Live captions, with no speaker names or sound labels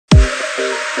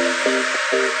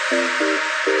Inside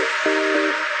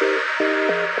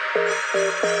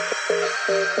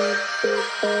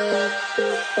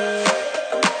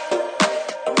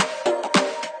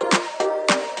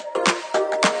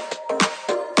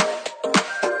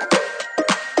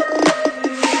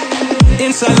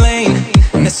lane,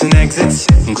 missing exits,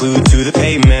 glued to the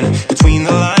pavement. Between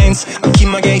the lines, I'll keep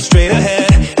my gaze straight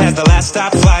ahead as the last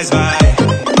stop flies by.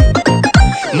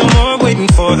 No more waiting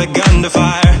for the gun to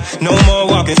fire, no more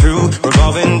walking through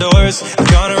revolving doors.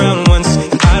 I've gone around once,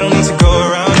 and I don't need to go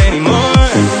around anymore.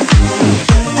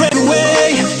 Break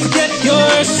away, forget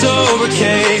your sober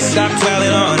case. Stop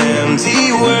dwelling on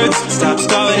empty words, stop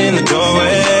stalling in the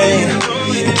doorway,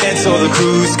 and cancel the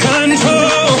cruise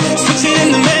control. Switching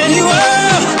in the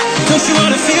manual. Don't you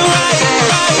wanna feel right?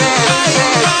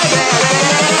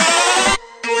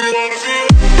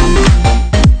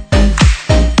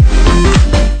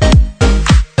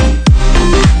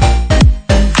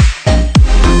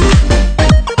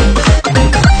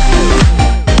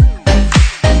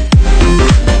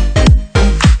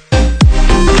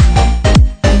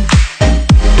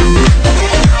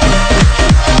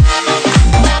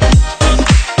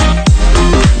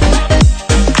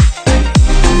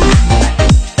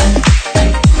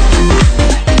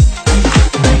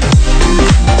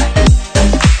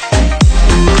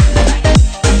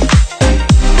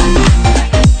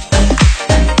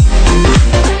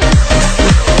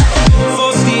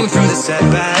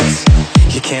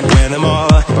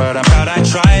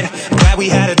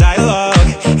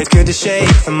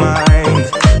 Shape the mind,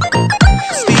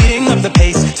 speeding up the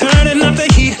pace, turning up the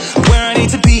heat, where I need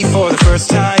to be for the first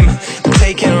time. I'm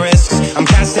taking risks, I'm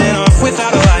casting off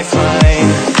without a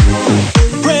lifeline.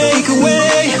 Break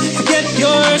away, forget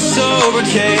your sober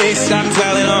case. Stop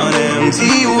dwelling on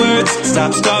empty words,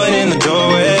 stop stalling in the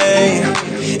doorway,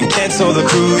 and cancel the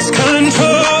cruise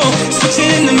control.